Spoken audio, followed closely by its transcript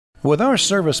With our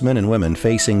servicemen and women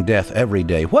facing death every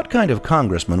day, what kind of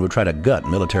congressman would try to gut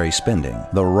military spending?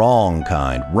 The wrong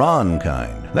kind, Ron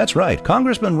Kind. That's right,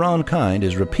 Congressman Ron Kind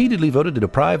is repeatedly voted to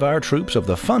deprive our troops of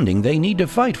the funding they need to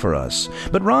fight for us.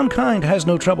 But Ron Kind has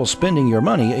no trouble spending your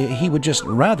money, he would just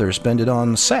rather spend it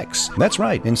on sex. That's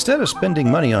right, instead of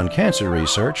spending money on cancer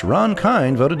research, Ron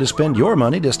Kind voted to spend your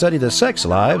money to study the sex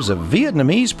lives of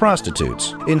Vietnamese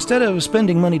prostitutes. Instead of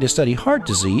spending money to study heart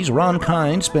disease, Ron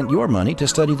Kind spent your money to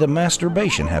study the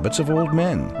masturbation habits of old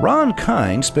men. Ron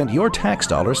Kind spent your tax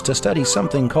dollars to study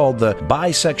something called the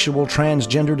bisexual,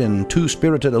 transgendered, and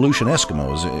two-spirited Aleutian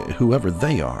Eskimos, whoever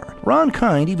they are. Ron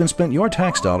Kind even spent your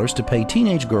tax dollars to pay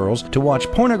teenage girls to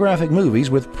watch pornographic movies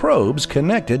with probes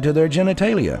connected to their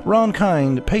genitalia. Ron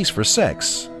Kind pays for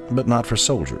sex, but not for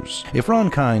soldiers. If Ron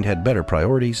Kind had better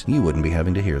priorities, you wouldn't be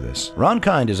having to hear this. Ron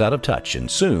Kind is out of touch, and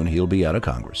soon he'll be out of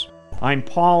Congress. I'm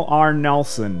Paul R.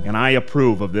 Nelson, and I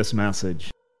approve of this message.